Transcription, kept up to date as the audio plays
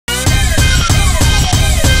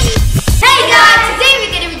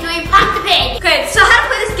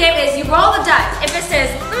if it says,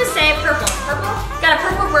 let me say purple. Purple? Got a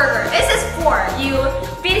purple burger. It says 4. You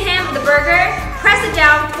feed him the burger, press it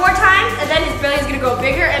down 4 times, and then his belly is gonna go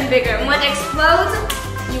bigger and bigger. And when it explodes,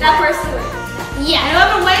 that person wins. Yeah. And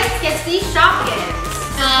whoever wins gets these Shopkins.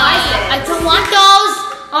 I don't want those.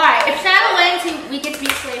 Alright, if Shiloh wins, we get to be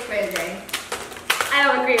slaves for a day. I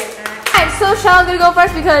don't agree with that. Alright, so Shallow's gonna go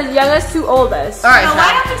first because youngest to oldest. Alright, so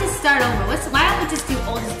why don't we just start over? Why don't we just do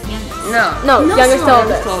oldest to youngest? No, youngest to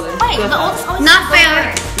oldest. Wait, the oldest always not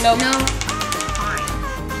fair. Nope. No.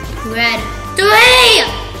 Red. 3!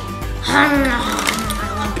 I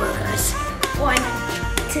want burgers. 1,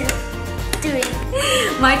 2, 3.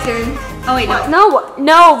 My turn. Oh wait, no.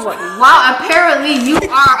 No. Wow, apparently you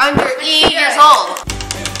are under 8 years old.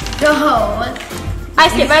 Go. I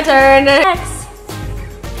skip my turn. Next.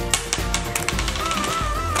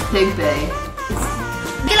 Big Bay.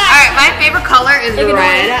 Alright, my favorite color is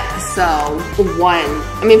red. So, 4.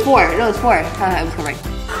 No, it's 4. I was correct.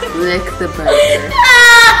 Lick the burger.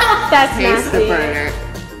 That's Taste nasty. the burger.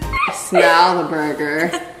 Smell the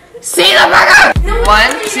burger. See the burger!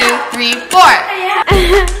 1, 2, 3, 4.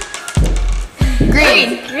 Green.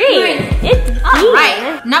 It's green.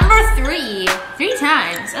 Alright, number 3. 3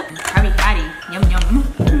 times. Oh, Krabby Patty. Yum yum.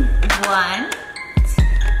 1,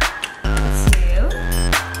 2.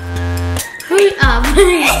 Hurry up.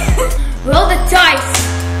 Roll the dice.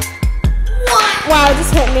 1. Wow, it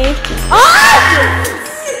just hit me.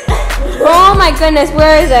 Oh my goodness,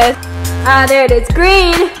 where is it? Ah, there it is.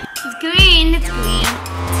 Green. It's green. 2.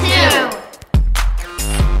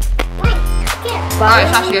 Alright,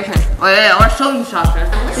 Shasha, your turn. Oh yeah, I want to show you Shasha.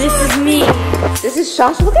 This is me. This is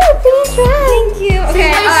Shasha. Look at her finish red. Thank you.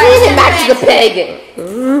 Okay. It matches the pig.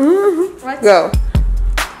 Go.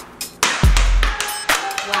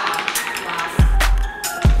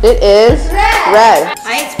 It is red. I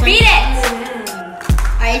Beat it!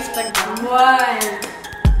 I spun 1.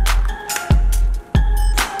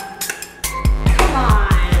 Come on.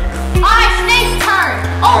 Alright, Snake's turn.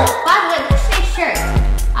 Oh, by the way, who's Snake's shirt?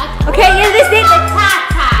 Okay, yeah, this thing.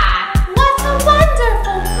 Tata. What a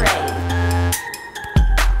wonderful phrase.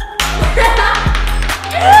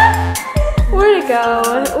 Where'd it go?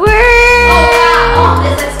 Where? Oh,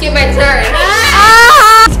 let's skip my turn.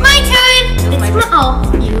 It's my turn.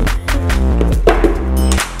 You.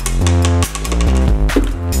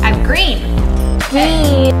 I'm green.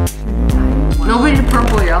 Green. Nobody did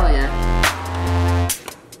purple yellow yet.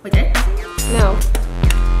 We did? No.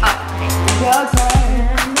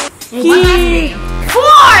 He. 4!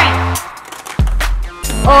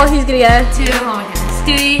 Oh, he's gonna get it. 2. Oh my goodness.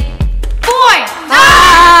 3. 4!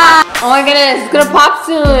 Oh my goodness, it's gonna pop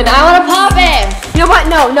soon. I wanna pop it. You know what?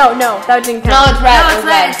 No. That didn't count. No, it's red. No, it's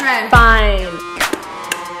red. It's red. Fine.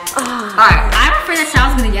 Alright. I'm afraid that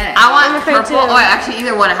Shallow's gonna get it. I want afraid purple. too. Oh, actually,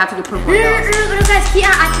 either one. I have to get purple. Guys,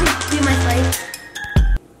 can I actually do my slide?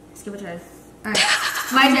 Skip a turn. Alright.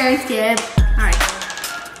 My turn, skip. Alright.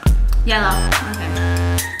 Yellow. Okay.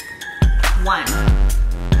 1.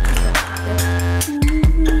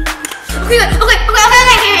 Okay.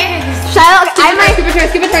 Shiloh, I might. Skip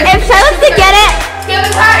a turn. If Shiloh's to get it. Skip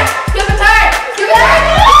a turn.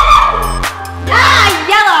 Ah,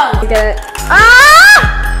 yellow! Get it.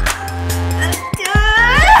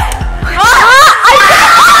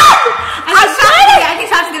 I think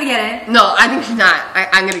Shasha's gonna get it. No, I think she's not.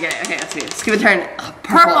 I'm gonna get it. Okay, let's see. Skip a turn. Oh,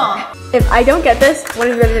 Purple. If I don't get this, when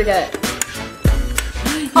is ready to get it?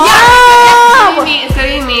 Yeah! It's gonna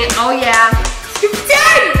be me. Oh yeah. Skip a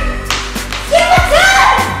turn!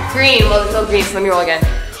 Green. Well, there's no green, so let me roll again.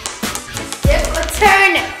 Skip a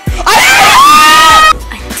turn!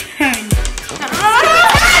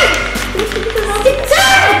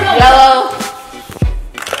 Yellow.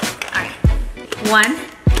 Alright. 1,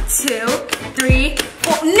 2, 3,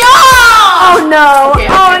 4. No! Oh no! Okay,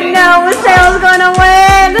 Oh okay. no! Michelle's gonna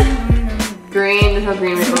win! Green. There's no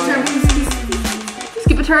green.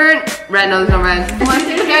 Skip a turn. Red. No, there's no red. 1, 2,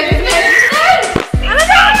 3, 4.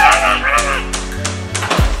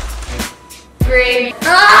 Green.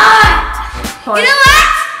 You know what?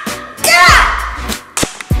 Yeah!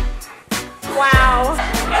 Wow.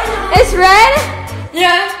 It's red?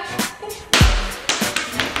 Yeah.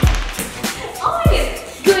 Oh,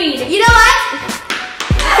 it's green. You know what?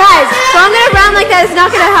 Guys, throwing it around like that is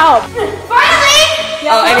not gonna help. Finally!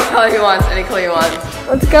 Oh, any color you want. Any color you want.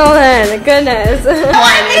 Let's go then. Goodness. One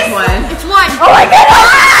is one. It's 1. Oh my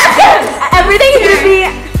goodness! Everything's gonna be.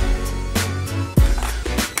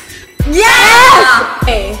 Yes!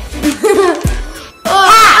 Hey.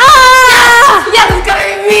 Yes, it's gonna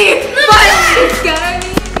be me. It's gonna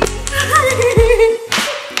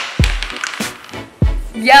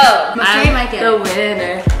be. Yellow. I'm the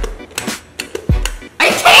winner.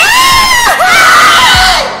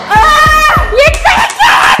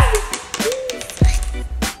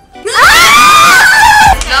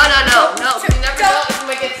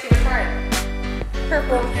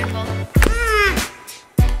 careful.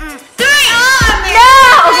 3! No!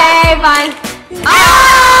 Okay, fine.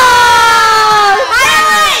 Oh!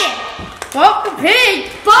 Finally! Bump the pig!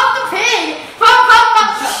 Bump the pig! Bump, bump,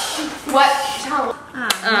 bump! What?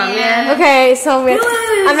 Oh, man. Okay, so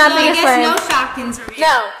I'm not the biggest fan. No Shopkins for me.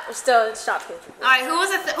 No, we're still Shopkins. Alright, who was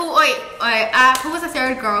the who was the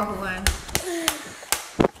third girl who won?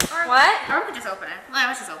 What? Or we could just open it. Well,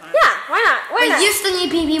 let's just open it. Yeah, why not? Why not? You still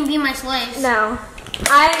need to be my slaves. No.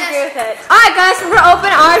 I agree with it. Alright guys, we're gonna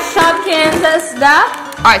open our Shopkins stuff.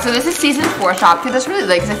 Alright, so this is season 4 Shopkins. That's really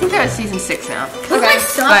late because I think they're at season 6 now. Who's my But-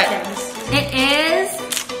 Shopkins? It is.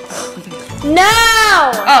 No!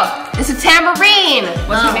 Oh, it's a tambourine.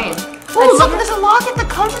 What's her name? Oh, look, there's a locket that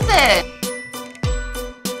comes with it.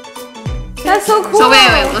 That's so cool. So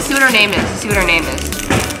wait, let's see what her name is. Let's see what her name is.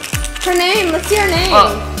 Her name, let's see her name. Well,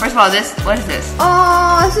 first of all, what is this?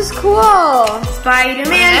 Oh, this is cool.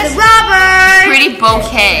 Spider-Man the Robber. Pretty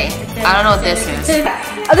bouquet. I don't know what this is.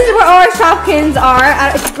 Oh, this is where all our Shopkins are.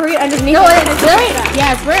 It's buried underneath. No, it's really?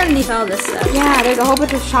 Yeah, it's right underneath all this stuff. Yeah, there's a whole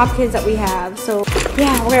bunch of Shopkins that we have. So,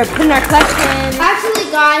 yeah, we're gonna put in our collection. Actually,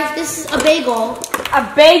 guys, this is a bagel. A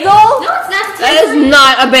bagel? No, it's not. That is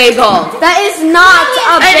not a bagel. That is not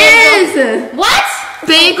a bagel. It is. What?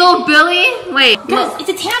 Bagel Billy? Wait, Guys, look. it's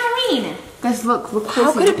a tambourine. Guys, look.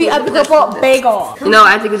 How could it be a bagel? No,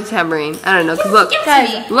 I think it's a tambourine. I don't know, cause look. Give it to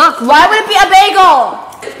me. Look. Why would it be a bagel?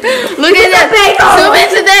 Look at this. bagel. Zoom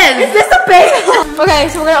into this. Is this a bagel? Okay,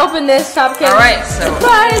 so we're gonna open this Shopkin. Alright, so.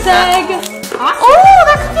 Surprise egg. Awesome. Oh,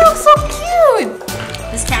 that feels so cute.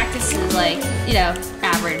 This cactus is like, you know,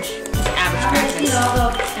 average. Average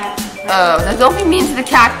cactus. Oh, that don't be mean to the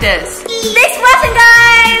cactus. Thanks for watching,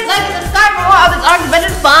 guys. Like, subscribe for more of this Onyx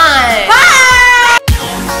Adventures fun. Bye.